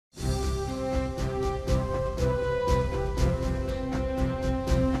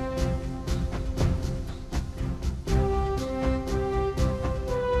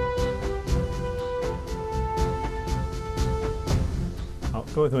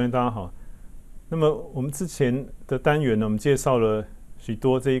各位同学大家好。那么我们之前的单元呢，我们介绍了许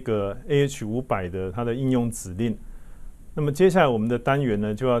多这个 AH500的它的应用指令。那么接下来我们的单元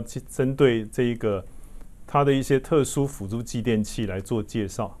呢，就要针对这一个它的一些特殊辅助继电器来做介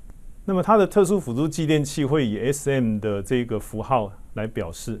绍。那么它的特殊辅助继电器会以 SM 的这个符号来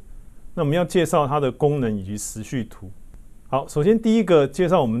表示。那我们要介绍它的功能以及时序图。好，首先第一个介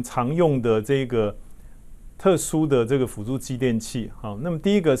绍我们常用的这个特殊的这个辅助继电器。好，那么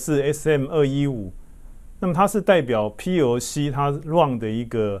第一个是 SM215， 那么它是代表 PLC 它 run 的一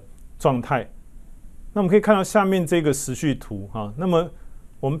个状态。那我们可以看到下面这个时序图哈。那么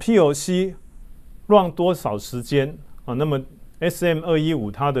我们 PLC run 多少时间啊？那么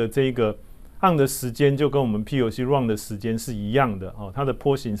SM215 它的这个 on 的时间就跟我们 PLC run 的时间是一样的啊，它的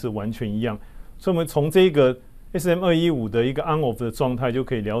波形是完全一样。所以我们从这个 SM215 的一个 on/off 的状态就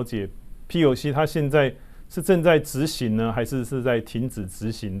可以了解 PLC 它现在是正在执行呢，还是在停止执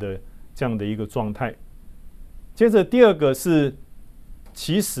行的这样的一个状态。接着第二个是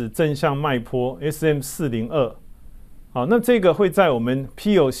起始正向脉波 SM402。好，那这个会在我们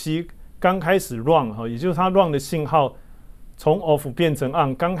PLC 刚开始 run 也就是它 run 的信号从 off 变成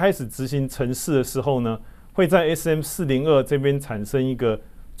on， 刚开始执行程式的时候呢，会在 SM402 这边产生一个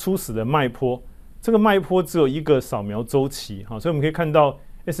初始的脉波。这个脉波只有一个扫描周期，所以我们可以看到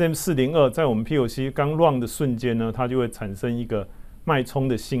SM402 在我们 PLC 刚 run 的瞬间呢，它就会产生一个脉冲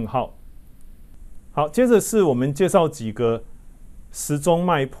的信号。好，接着是我们介绍几个时钟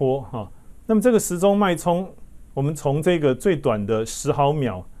脉波。那么这个时钟脉冲，我们从这个最短的10毫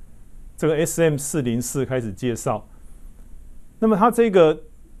秒，这个 SM404 开始介绍。那么它这个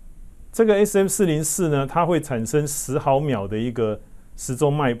SM404 呢，它会产生10毫秒的一个时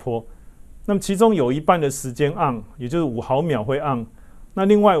钟脉波。那么其中有一半的时间 on， 也就是5毫秒会 on， 那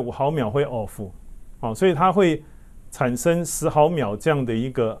另外5毫秒会 off。所以它会产生10毫秒这样的一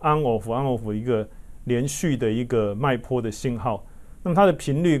个 on/off 一个连续的一个脉波的信号。那么它的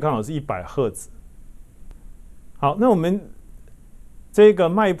频率刚好是100赫兹。好，那我们这个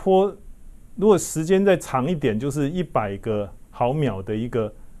脉波如果时间再长一点，就是100个毫秒的一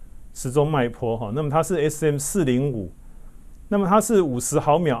个时钟脉波。那么它是 SM405， 那么它是50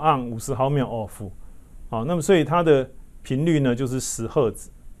毫秒 on， 50毫秒 off。那么所以它的频率呢就是10赫兹。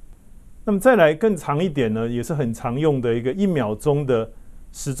那么再来更长一点呢，也是很常用的一个1秒钟的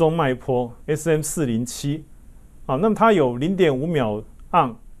时钟脉波 SM407。那么它有 0.5 秒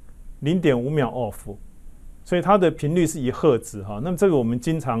on， 0.5 秒 off， 所以它的频率是1赫兹。那么这个我们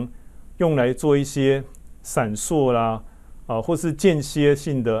经常用来做一些闪烁啦，或是间歇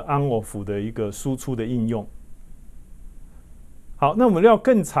性的 on/off 的一个输出的应用。好，那我们要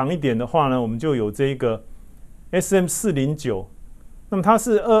更长一点的话呢，我们就有这个 SM409， 那么它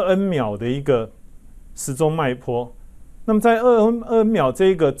是2N 秒的一个时钟脉波。那么在2N 秒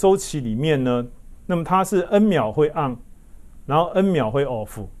这个周期里面呢，那么它是 N 秒会 on， 然后 N 秒会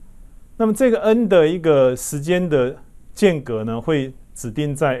off。那么这个 N 的一个时间的间隔呢，会指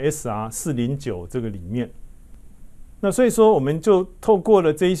定在 SR409 这个里面。那所以说，我们就透过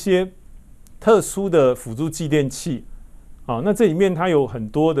了这一些特殊的辅助继电器，那这里面它有很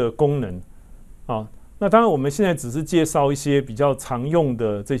多的功能。那当然我们现在只是介绍一些比较常用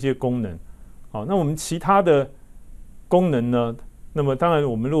的这些功能。那我们其他的功能呢，那么当然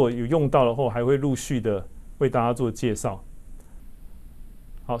我们如果有用到的话，还会陆续的为大家做介绍。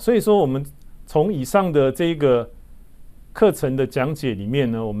好，所以说我们从以上的这个课程的讲解里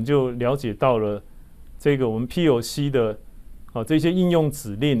面呢，我们就了解到了这个我们 PLC 的这些应用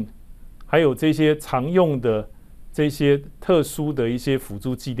指令，还有这些常用的这些特殊的一些辅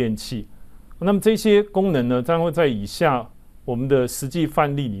助继电器。那么这些功能呢，将会在以下我们的实际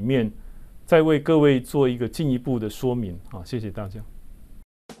范例里面再为各位做一个进一步的说明。谢谢大家。